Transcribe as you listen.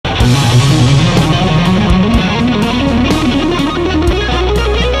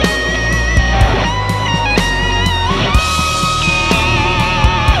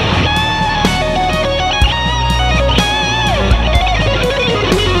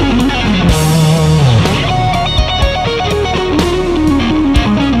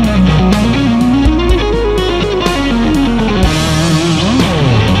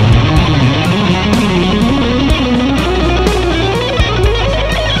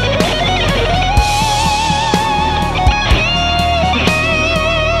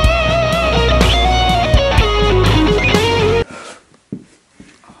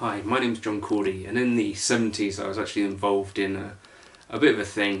name's John Cordy, and in the 70s I was actually involved in a bit of a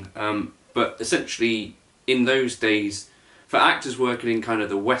thing, but essentially in those days, for actors working in kind of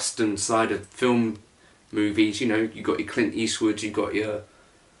the western side of film movies, you know, you got your Clint Eastwoods, you got your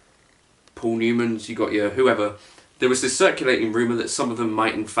Paul Newmans, you got your whoever, there was this circulating rumour that some of them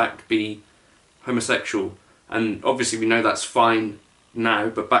might in fact be homosexual, and obviously we know that's fine now,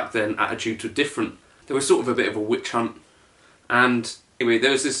 but back then attitudes were different. There was sort of a bit of a witch hunt, and anyway,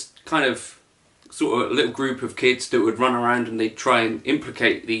 there was this kind of sort of little group of kids that would run around and they'd try and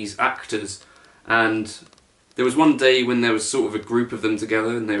implicate these actors. And there was one day when there was sort of a group of them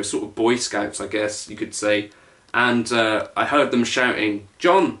together, and they were sort of Boy Scouts, I guess you could say, and I heard them shouting,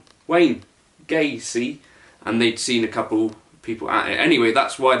 "John, Wayne, gay, see?" And they'd seen a couple people at it. Anyway,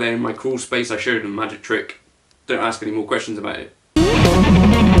 that's why they're in my crawl space. I showed them a magic trick. Don't ask any more questions about it.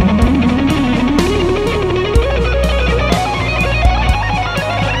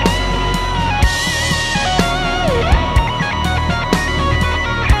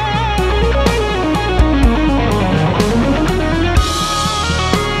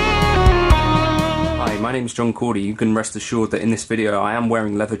 My name's John Cordy. You can rest assured that in this video I am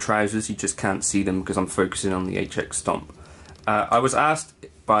wearing leather trousers, you just can't see them because I'm focusing on the HX Stomp. I was asked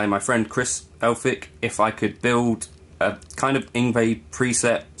by my friend Chris Elphick if I could build a kind of Yngwie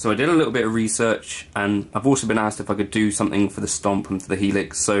preset, so I did a little bit of research, and I've also been asked if I could do something for the Stomp and for the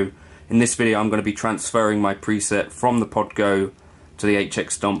Helix. So in this video I'm going to be transferring my preset from the Podgo to the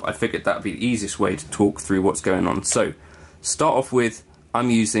HX Stomp. I figured that would be the easiest way to talk through what's going on. So start off with, I'm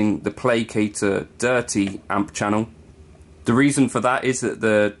using the Placator Dirty amp channel. The reason for that is that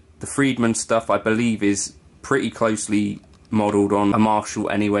the Friedman stuff, I believe, is pretty closely modelled on a Marshall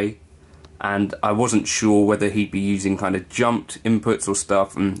anyway, and I wasn't sure whether he'd be using kind of jumped inputs or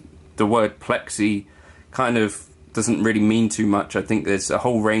stuff, and the word plexi kind of doesn't really mean too much. I think there's a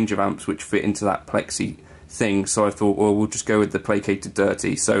whole range of amps which fit into that plexi thing, so I thought, well, we'll just go with the Placator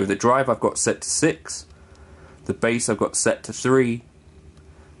Dirty. So the drive I've got set to 6, the bass I've got set to 3,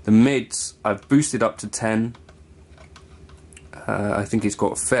 the mids I've boosted up to 10. I think it's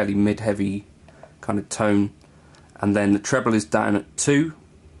got a fairly mid-heavy kind of tone. And then the treble is down at 2.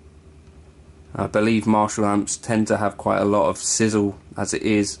 I believe Marshall amps tend to have quite a lot of sizzle as it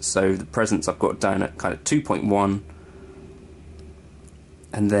is, so the presence I've got down at kind of 2.1.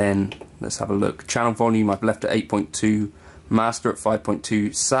 And then let's have a look. Channel volume I've left at 8.2, master at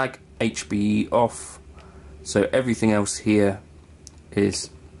 5.2, sag HBE off. So everything else here is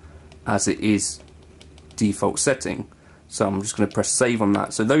as it is default setting. So I'm just going to press save on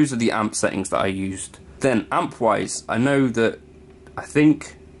that. So those are the amp settings that I used. Then amp wise, I know that I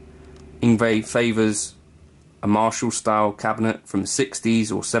think Yngwie favours a Marshall style cabinet from the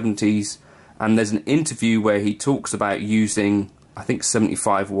 60s or 70s, and there's an interview where he talks about using, I think,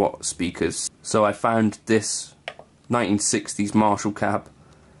 75 watt speakers. So I found this 1960s Marshall cab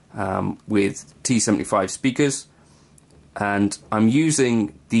with T75 speakers, and I'm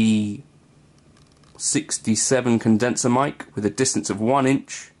using the 67 condenser mic with a distance of 1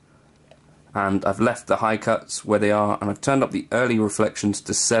 inch, and I've left the high cuts where they are, and I've turned up the early reflections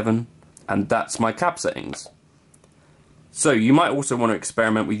to 7, and that's my cab settings. So you might also want to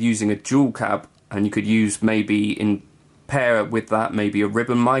experiment with using a dual cab, and you could use maybe in pair with that maybe a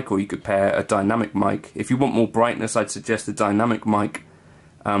ribbon mic, or you could pair a dynamic mic. If you want more brightness, I'd suggest a dynamic mic.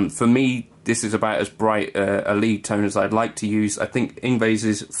 For me, this is about as bright a lead tone as I'd like to use. I think Yngwie's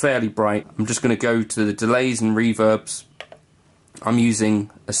is fairly bright. I'm just going to go to the delays and reverbs. I'm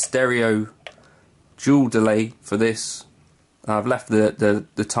using a stereo dual delay for this. I've left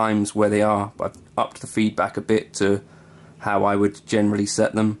the times where they are, but I've upped the feedback a bit to how I would generally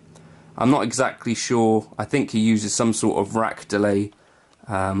set them. I'm not exactly sure. I think he uses some sort of rack delay.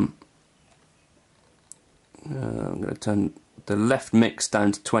 I'm going to turn the left mix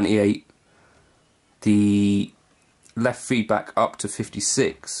down to 28, the left feedback up to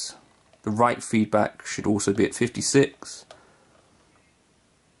 56, the right feedback should also be at 56,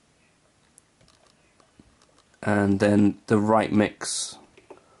 and then the right mix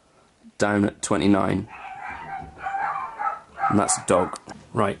down at 29, and that's a dog.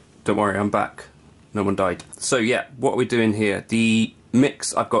 Right, don't worry, I'm back, no one died. So yeah, what are we doing here? The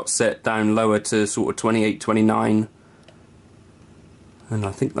mix I've got set down lower to sort of 28, 29, and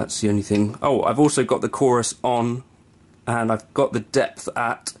I think that's the only thing. Oh, I've also got the chorus on, and I've got the depth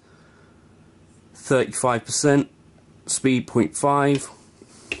at 35%, speed 0.5,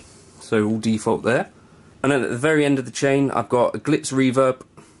 so all default there. And then at the very end of the chain, I've got a glitz reverb,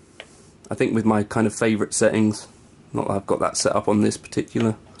 I think with my kind of favourite settings. Not that I've got that set up on this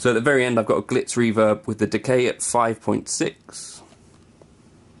particular. So at the very end, I've got a glitz reverb with the decay at 5.6.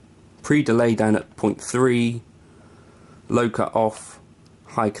 pre-delay down at 0.3, low cut off,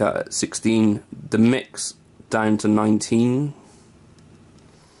 high cut at 16, the mix down to 19,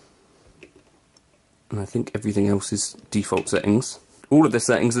 and I think everything else is default settings. All of the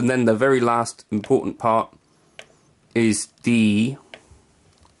settings, and then the very last important part is the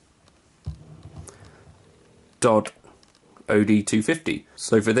DOD OD250.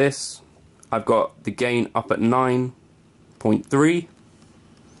 So for this, I've got the gain up at 9.3,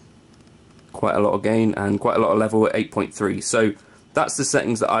 quite a lot of gain, and quite a lot of level at 8.3. So that's the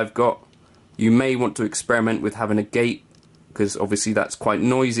settings that I've got. You may want to experiment with having a gate, because obviously that's quite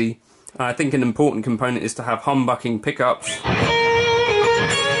noisy. And I think an important component is to have humbucking pickups.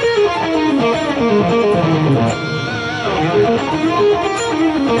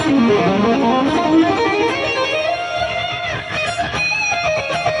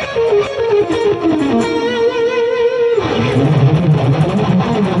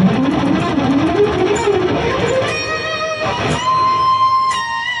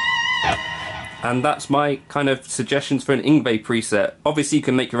 And that's my kind of suggestions for an Yngwie preset. Obviously you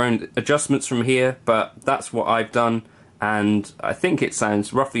can make your own adjustments from here, but that's what I've done, and I think it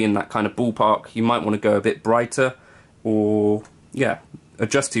sounds roughly in that kind of ballpark. You might want to go a bit brighter, or yeah,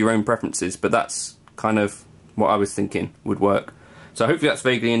 adjust to your own preferences, but that's kind of what I was thinking would work. So hopefully that's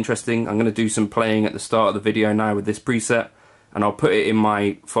vaguely interesting. I'm going to do some playing at the start of the video now with this preset, and I'll put it in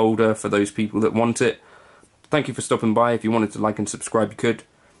my folder for those people that want it. Thank you for stopping by. If you wanted to like and subscribe, you could,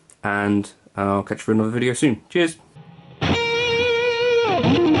 and I'll catch you for another video soon. Cheers!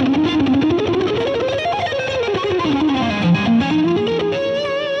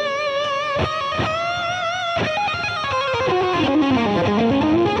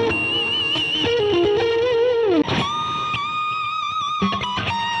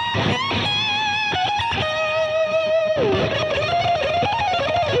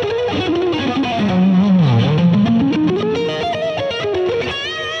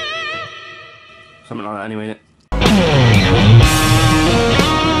 Something like that anyway, innit?